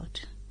talked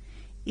about.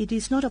 It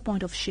is not a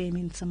point of shame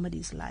in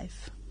somebody's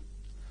life,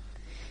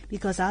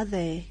 because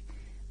there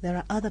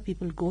are other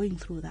people going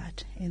through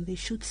that, and they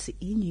should see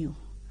in you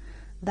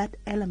that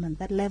element,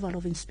 that level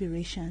of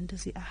inspiration to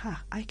say,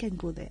 aha, I can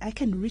go there, I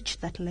can reach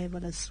that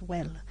level as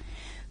well.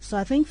 So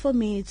I think for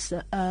me it's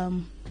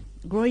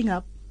growing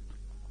up,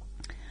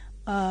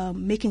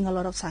 making a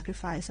lot of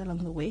sacrifice along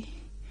the way,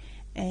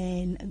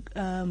 and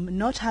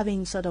not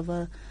having sort of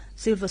a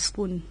silver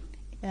spoon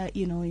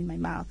in my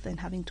mouth, and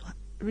having to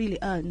really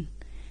earn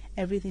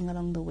everything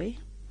along the way.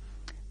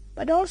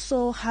 But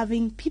also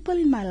having people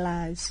in my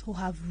lives who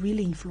have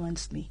really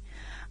influenced me.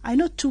 I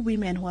know two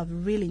women who have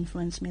really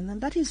influenced me, and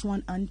that is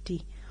one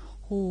auntie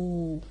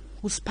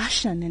whose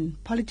passion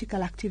and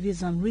political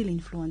activism really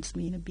influenced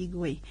me in a big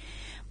way.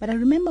 But I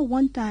remember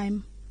one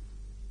time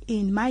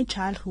in my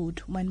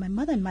childhood when my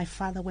mother and my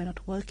father were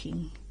not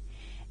working,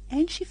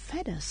 and she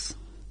fed us.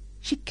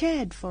 She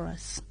cared for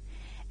us.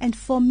 And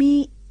for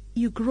me,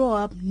 you grow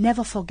up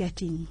never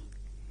forgetting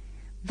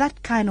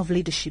that kind of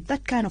leadership,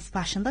 that kind of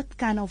passion, that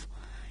kind of,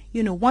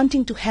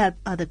 wanting to help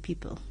other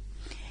people.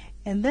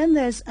 And then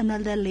there's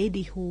another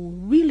lady who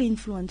really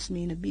influenced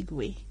me in a big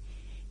way,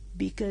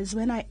 because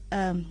when I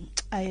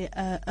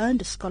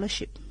earned a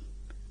scholarship,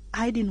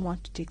 I didn't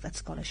want to take that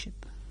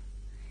scholarship.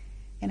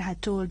 And I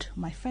told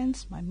my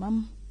friends, my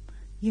mom,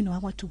 I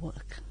want to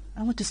work.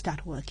 I want to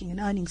start working and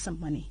earning some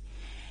money.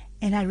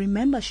 And I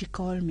remember she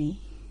called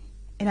me,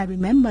 and I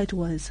remember it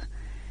was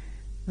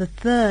the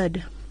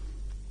 3rd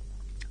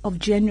of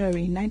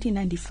January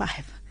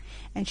 1995,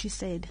 and she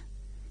said,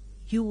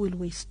 you will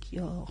waste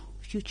your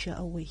future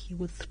away. You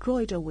will throw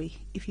it away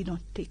if you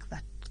don't take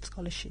that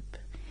scholarship.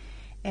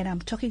 And I'm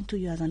talking to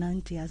you as an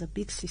auntie, as a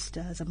big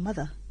sister, as a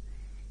mother.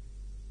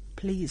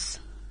 Please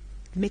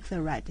make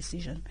the right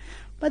decision.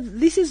 But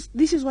this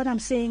is what I'm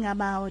saying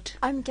about...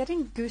 I'm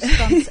getting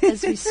goosebumps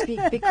as we speak,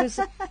 because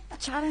the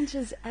challenge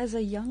is, as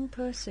a young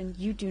person,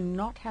 you do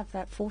not have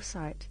that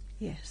foresight.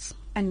 Yes.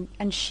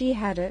 And she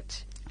had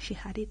it. She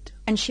had it.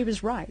 And she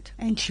was right.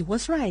 And she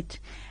was right.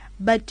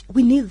 But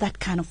we need that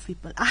kind of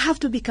people. I have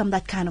to become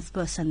that kind of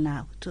person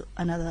now to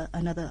another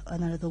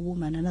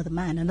woman, another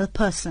man, another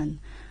person.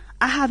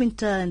 I have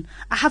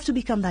to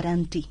become that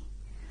auntie,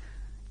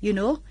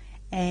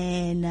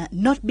 and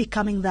not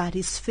becoming that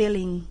is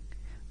failing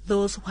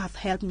those who have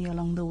helped me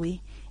along the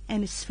way,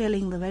 and it's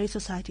failing the very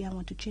society I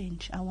want to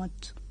change. I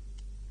want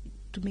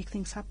to make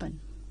things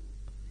happen.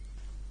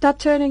 Now,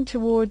 turning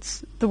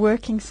towards the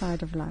working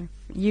side of life,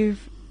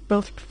 you've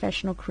built a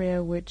professional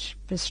career which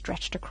has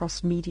stretched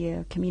across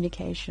media,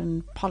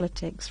 communication,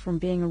 politics, from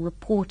being a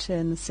reporter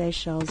in the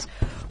Seychelles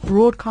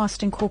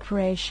Broadcasting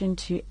Corporation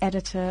to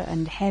editor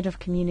and head of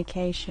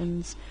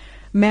communications,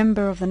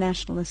 member of the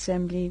National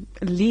Assembly,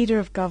 leader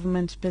of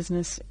government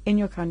business in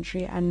your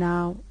country, and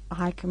now a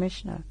High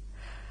Commissioner.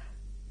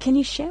 Can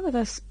you share with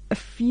us a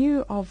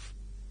few of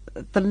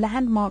the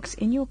landmarks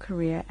in your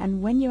career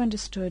and when you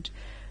understood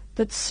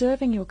that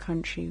serving your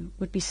country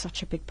would be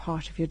such a big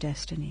part of your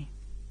destiny?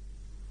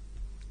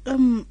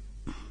 I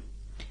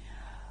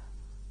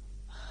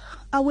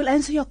will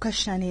answer your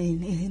question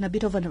in a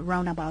bit of a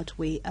roundabout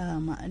way,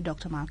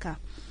 Dr. Malka.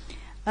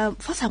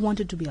 First, I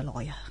wanted to be a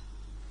lawyer.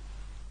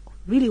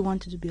 Really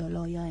wanted to be a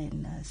lawyer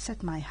and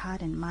set my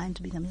heart and mind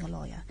to becoming a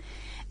lawyer.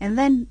 And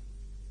then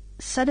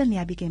suddenly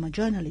I became a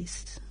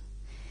journalist.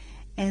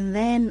 And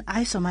then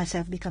I saw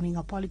myself becoming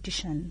a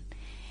politician.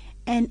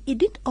 And it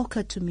didn't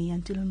occur to me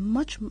until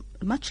much,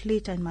 much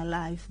later in my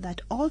life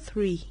that all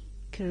three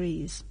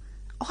careers,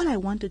 all I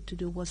wanted to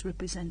do was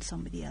represent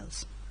somebody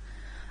else.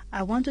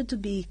 I wanted to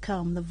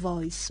become the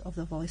voice of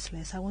the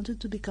voiceless. I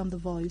wanted to become the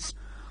voice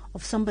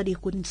of somebody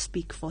who couldn't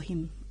speak for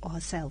him or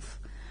herself.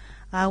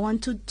 I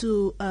wanted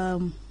to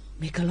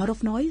make a lot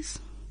of noise.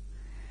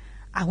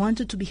 I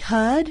wanted to be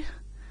heard.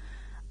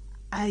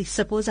 I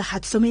suppose I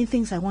had so many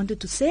things I wanted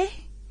to say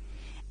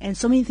and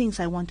so many things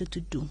I wanted to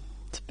do.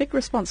 It's a big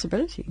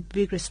responsibility.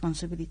 Big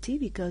responsibility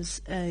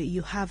because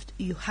you have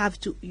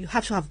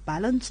to have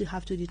balance. You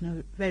have to do it in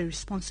a very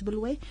responsible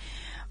way.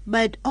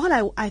 But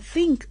I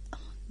think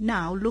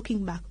now,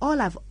 looking back,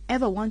 all I've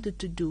ever wanted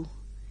to do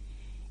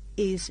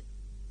is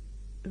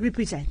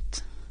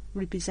represent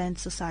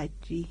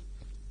society,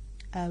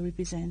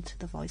 represent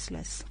the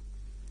voiceless,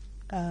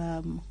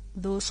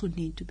 those who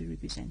need to be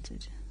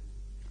represented.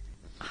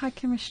 High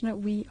Commissioner,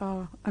 we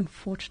are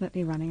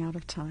unfortunately running out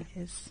of time.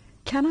 Yes.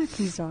 Can I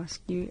please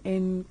ask you,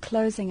 in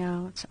closing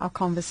out our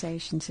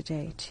conversation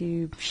today,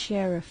 to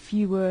share a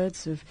few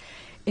words of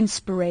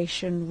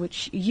inspiration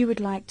which you would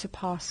like to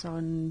pass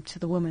on to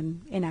the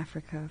women in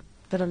Africa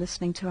that are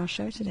listening to our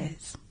show today?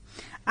 Yes.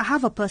 I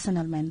have a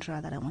personal mantra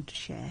that I want to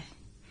share,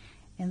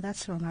 and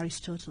that's from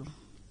Aristotle.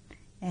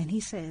 And he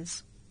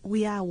says,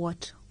 "We are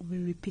what we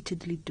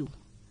repeatedly do.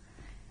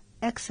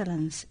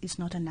 Excellence is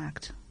not an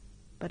act,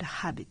 but a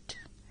habit."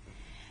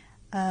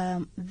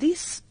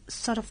 This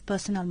sort of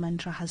personal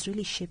mantra has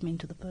really shaped me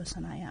into the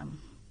person I am.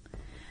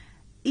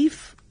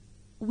 If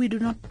we do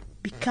not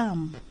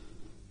become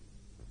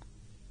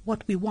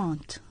what we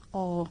want,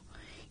 or,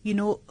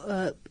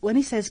 when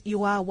he says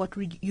you are what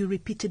you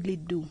repeatedly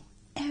do,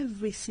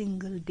 every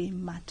single day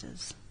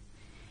matters.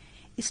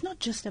 It's not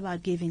just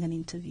about giving an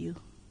interview.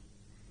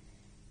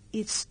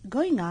 It's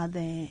going out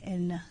there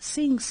and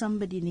seeing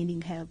somebody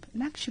needing help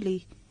and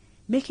actually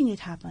making it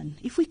happen.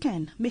 If we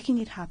can, making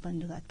it happen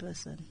to that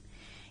person.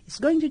 It's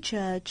going to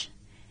church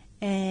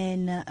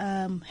and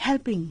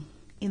helping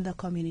in the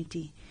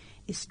community.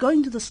 It's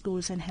going to the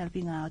schools and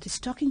helping out. It's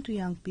talking to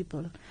young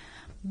people.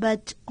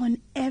 But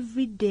on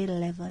everyday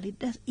level,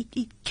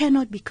 it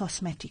cannot be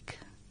cosmetic.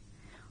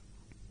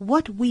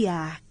 What we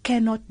are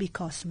cannot be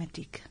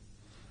cosmetic.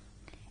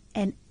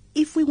 And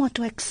if we want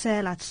to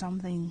excel at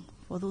something,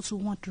 for those who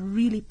want to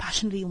really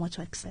passionately want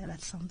to excel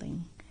at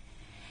something,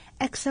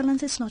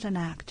 excellence is not an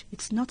act.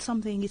 It's not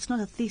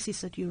a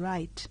thesis that you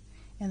write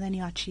and then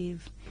you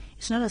achieve.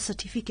 It's not a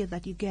certificate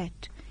that you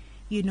get.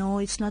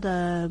 It's not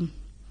a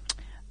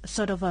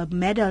sort of a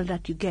medal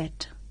that you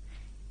get.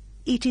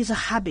 It is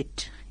a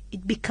habit.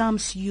 It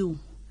becomes you.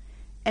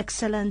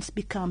 Excellence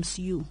becomes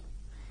you.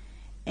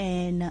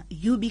 And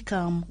you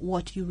become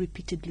what you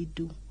repeatedly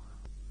do.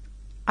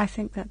 I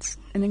think that's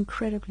an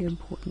incredibly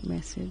important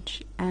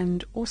message,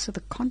 and also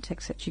the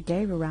context that you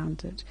gave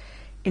around it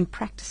in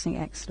practicing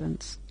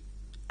excellence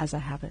as a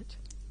habit.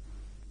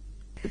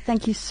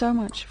 Thank you so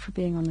much for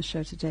being on the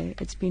show today.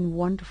 It's been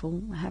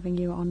wonderful having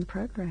you on the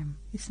program.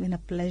 It's been a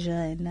pleasure,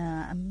 and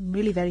I'm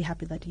really very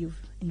happy that you've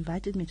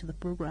invited me to the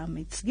program.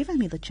 It's given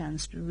me the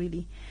chance to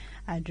really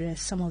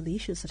address some of the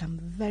issues that I'm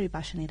very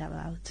passionate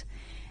about,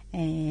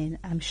 and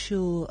I'm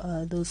sure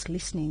those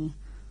listening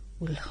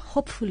will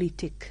hopefully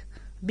take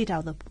a bit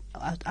out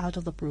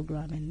of the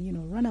program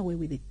and run away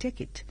with it.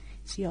 Take it.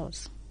 It's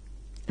yours.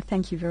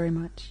 Thank you very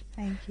much.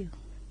 Thank you.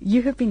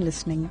 You have been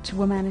listening to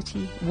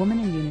Womanity, Woman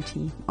in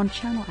Unity on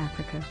Channel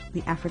Africa,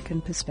 the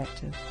African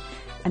Perspective.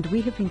 And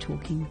we have been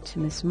talking to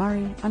Miss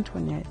Marie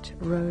Antoinette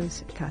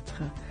Rose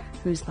Quatre,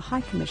 who is the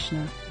High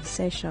Commissioner of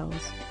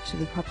Seychelles to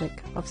the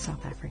Republic of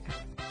South Africa.